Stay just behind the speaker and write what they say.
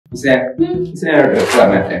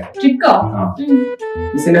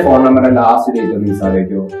മിസ്സിന്റെ phone നമ്പറിന്റെ last date ഒന്ന് miss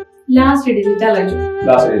ആലോചിക്കോ? Last digit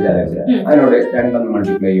അതിനോട് 2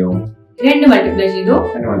 മൾട്ടിപ്ലൈ ചെയ്യോ? 2 മൾട്ടിപ്ലൈ ചെയ്തു.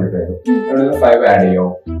 5 ആഡ് ചെയ്യോ?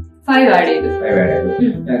 5 ആഡ് ചെയ്തു.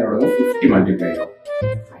 അതിനോട് 50 മൾട്ടിപ്ലൈ ചെയ്യോ?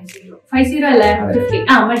 50 അല്ലേ? 50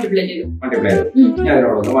 മൾട്ടിപ്ലൈ ചെയ്തു.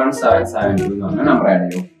 അതിനോട് 1772 എന്ന് പറഞ്ഞ നമ്പർ ആഡ്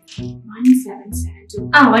ചെയ്യോ?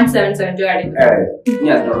 1772 ആഡ് ചെയ്തു.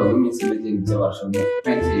 അതിനോട് മിസ്സിന്റെ ജനിച്ച വർഷം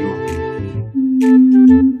മൈനസ് ചെയ്യോ?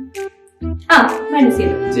 മൈനസ്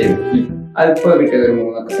ചെയ്തു. അതിപ്പോ കിട്ടിയത് ഒരു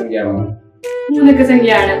 3 അക്ക സംഖ്യയാണോ? 3 അക്ക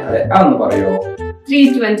സംഖ്യയാണ്. അതൊന്ന് പറയോ?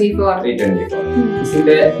 324.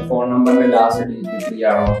 മിസ്സിന്റെ ഫോൺ നമ്പറിന്റെ ലാസ്റ്റ് ഡിജിറ്റ് 3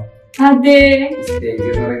 ആണോ? അതെ.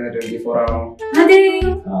 24 ആണോ? അതെ.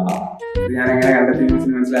 ഞാൻ എങ്ങനെ കണ്ടെത്തി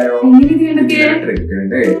മിസ്സിന് മനസ്സിലായോ? ട്രിക്ക്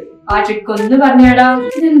ഉണ്ട്. ആ ട്രിക്ക് ഒന്ന് പറഞ്ഞാടാ.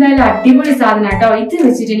 ഇതെന്തായാലും അടിപൊളി സാധനം കേട്ടോ. ഇത്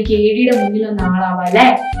വെച്ചിട്ട് എനിക്ക് എഡിയുടെ മുന്നിൽ ഒന്ന് ആളാവാല്ലേ?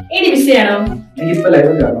 എഡി മിസ് ചെയ്യണോ?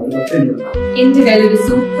 എന്റെ കയ്യിൽ ഒരു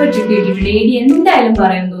സൂപ്പർ ട്രിക്ക് കിട്ടിയിട്ടുണ്ട്. എഡി എന്തായാലും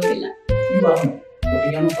പറയാൻ തോന്നില്ല.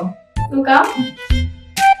 നോക്കാം.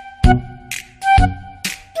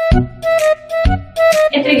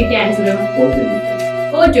 എത്ര കിട്ടിയ ആൻസർ?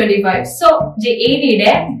 425. സോ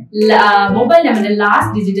എഡിയുടെ മൊബൈൽ നമ്പറിന്റെ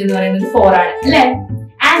ലാസ്റ്റ് ഡിജിറ്റ് എന്ന് പറയുന്നത് 4 ആണ് അല്ലേ?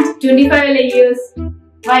 ആൻഡ് 25 അല്ലേ ഇയേഴ്സ്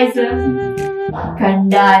വയസ്സ്?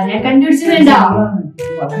 കണ്ടാ ഞാൻ കണ്ടുപിടിച്ചിട്ടുണ്ടോ?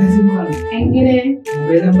 എങ്ങനെ?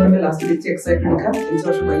 മൊബൈൽ നമ്പറിന്റെ ലാസ്റ്റ് ഡിജിറ്റ് എക്സാക്ട് എടുക്കാം.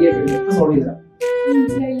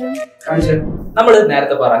 നമ്മൾ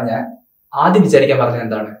നേരത്തെ പറഞ്ഞ ആദ്യം വിചാരിക്കാൻ പറഞ്ഞ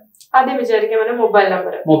എന്താണ്? ആദ്യം വിചാരിക്കാൻ പറഞ്ഞ മൊബൈൽ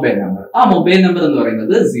നമ്പർ. ആ മൊബൈൽ നമ്പർ എന്ന്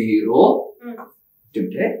പറയുന്നത് 0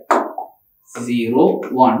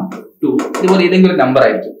 1 2 ഇതുപോലെ ഏതെങ്കിലും ഒരു നമ്പർ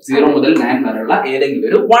ആയിരിക്കും. 0 മുതൽ 9 വരെയുള്ള ഏതെങ്കിലും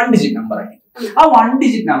ഒരു 1 ഡിജിറ്റ് നമ്പർ ആയിരിക്കും. ആ 1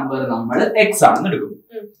 ഡിജിറ്റ് നമ്പർ നമ്മൾ എക്സ് ആണെന്ന് എടുക്കും.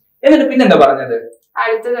 എന്നിട്ട് പിന്നെ എന്താ പറഞ്ഞത്?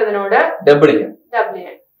 അടുത്തത് അതിനോട് ഡബിൾ ചെയ്യാം.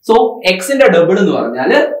 സോ എക്സിന്റെ ഡബിൾ എന്ന്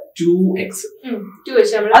പറഞ്ഞാല് 2x.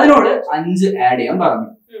 അതിനോട് 5 ആഡ് ചെയ്യാൻ പറഞ്ഞു.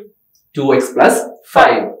 2x +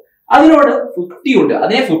 5. അതിനോട് 50 ഉണ്ട്.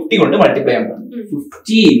 അതിനെ 50 കൊണ്ട് മൾട്ടിപ്ലൈ ചെയ്യാൻ പറഞ്ഞു.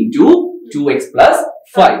 50 into 2x +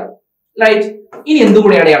 5. റൈറ്റ്. ഇനി എന്ത്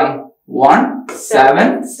കൂടി ആഡ് ചെയ്യണം?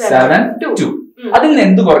 1772. അതിൽ നിന്ന്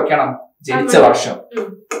എന്ത് കുറയ്ക്കണം? ജനിച്ച വർഷം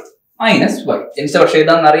മൈനസ് y. ജനിച്ച വർഷം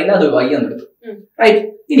ഏതാണെന്ന് അറിയില്ല, അത് y എന്ന് എടുത്തു. റൈറ്റ്.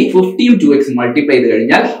 ഇനി 50 2x മൾട്ടിപ്ലൈ ചെയ്ത്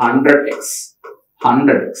കഴിഞ്ഞാൽ 100x.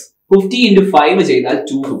 50 into 5 ചെയ്താൽ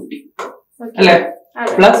 250 അല്ലെ?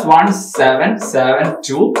 Plus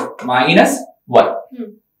 1772 minus y.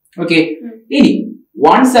 ഓക്കെ. ഇനി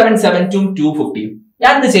 1772 250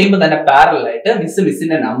 ഞാൻ ഇത് ചെയ്യുമ്പോൾ തന്നെ പാരലൽ ആയിട്ട്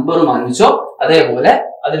മിസ്സിന്റെ നമ്പറും ആലോചിച്ചോ, അതേപോലെ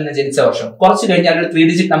അതിൽ നിന്ന് ജനിച്ച വർഷം കുറച്ച് കഴിഞ്ഞാൽ ഒരു 3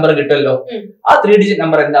 ഡിജിറ്റ് നമ്പർ കിട്ടുമല്ലോ. ആ 3 ഡിജിറ്റ്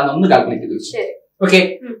നമ്പർ എന്താണെന്ന് ഒന്ന് കാൽക്കുലേറ്റ് ചെയ്ത് വെച്ചു. ഓക്കെ.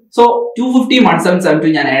 സോ 250 1772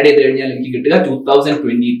 ഞാൻ ആഡ് ചെയ്ത് കഴിഞ്ഞാൽ എനിക്ക് കിട്ടുക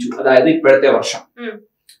 2022, അതായത് ഇപ്പോഴത്തെ വർഷം.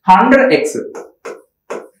 100x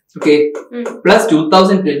okay plus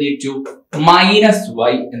 2022 minus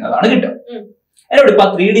y എന്നതാണ് കിട്ടുക. എന്നോട് ഇപ്പൊ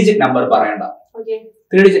 3 ഡിജിറ്റ് നമ്പർ പറയണ്ട.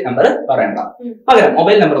 3 ഡിജിറ്റ് നമ്പർ പറയണ്ട. പകരം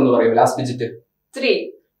മൊബൈൽ നമ്പർ എന്ന് പറയും. Last digit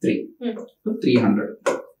 300.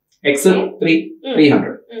 x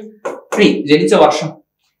 300. 3 ജനിച്ച വർഷം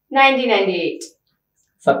 1998.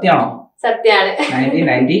 സത്യാണോ? സത്യാണ്.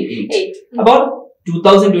 1998. അപ്പോൾ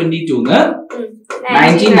 2022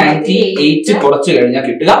 1998 കുറച്ച് കഴിഞ്ഞാൽ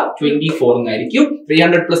കിട്ടുക 24 എന്നായിരിക്കും.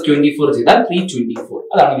 300 + 24 ചെയ്താൽ 324.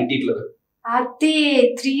 അതാണ് കിട്ടിയിട്ടുള്ളത്. അതെ,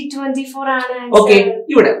 324 ആണ്. ഓക്കെ.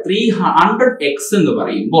 ഇവിടെ 300x എന്ന്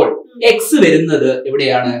പറയുമ്പോൾ x വരുന്നത്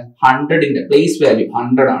എവിടെയാണ്? 100ന്റെ പ്ലേസ് വാല്യൂ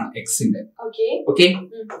 100 ആണ് xന്റെ. ഓക്കെ.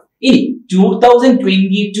 ഇനി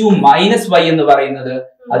 2022 മൈനസ് y എന്ന് പറയുന്നത്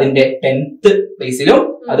അതിന്റെ 10th പ്ലേസിലും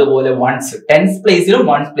അതുപോലെ 10th പ്ലേസിലും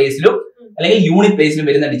 1th പ്ലേസിലും അല്ലെങ്കിൽ യൂണിറ്റ് പ്ലേസിലും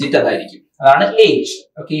വരുന്ന ഡിജിറ്റ് അതായിരിക്കും. അതാണ് age.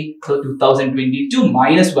 Okay. So 2022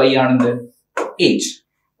 minus y ആണെന്ന് ഏജ്.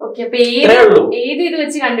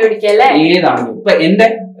 ഏതാണെങ്കിലും ഇപ്പൊ എന്റെ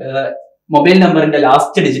മൊബൈൽ നമ്പറിന്റെ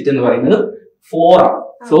ലാസ്റ്റ് ഡിജിറ്റ് എന്ന് പറയുന്നത് 4 ആണ്.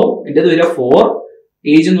 സോ എന്റെ വരിക 4,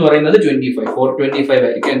 ഏജ് എന്ന് പറയുന്നത് 25. 425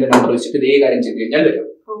 ആയിരിക്കും എന്റെ നമ്പർ വെച്ചിട്ട് ഇതേ കാര്യം ചെയ്ത് കഴിഞ്ഞാൽ വരും.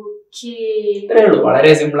 ഇത്രേ ഉള്ളൂ. വളരെ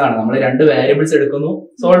സിമ്പിൾ ആണ്. നമ്മൾ 2 വേരിയബിൾസ് എടുക്കുന്നു,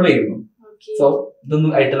 സോൾവ് ചെയ്യുന്നു. സോ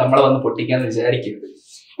ഇതൊന്നും ആയിട്ട് നമ്മളെ വന്ന് പൊട്ടിക്കാന്ന് വിചാരിക്കരുത്.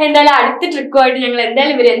 എന്തായാലും അടുത്ത ട്രിക്കുമായിട്ട് ഞങ്ങൾ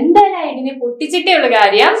എന്തായാലും ഇതിനെ പൊട്ടിച്ചിട്ടേ ഉള്ള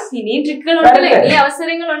കാര്യം. ഇനിയും ട്രിക്കുകളുണ്ടല്ലോ, ഇനി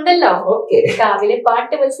അവസരങ്ങളുണ്ടല്ലോ. കാവിലെ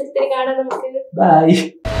പാട്ട് മത്സരത്തിന് കാണാം നമുക്ക്. ബൈ.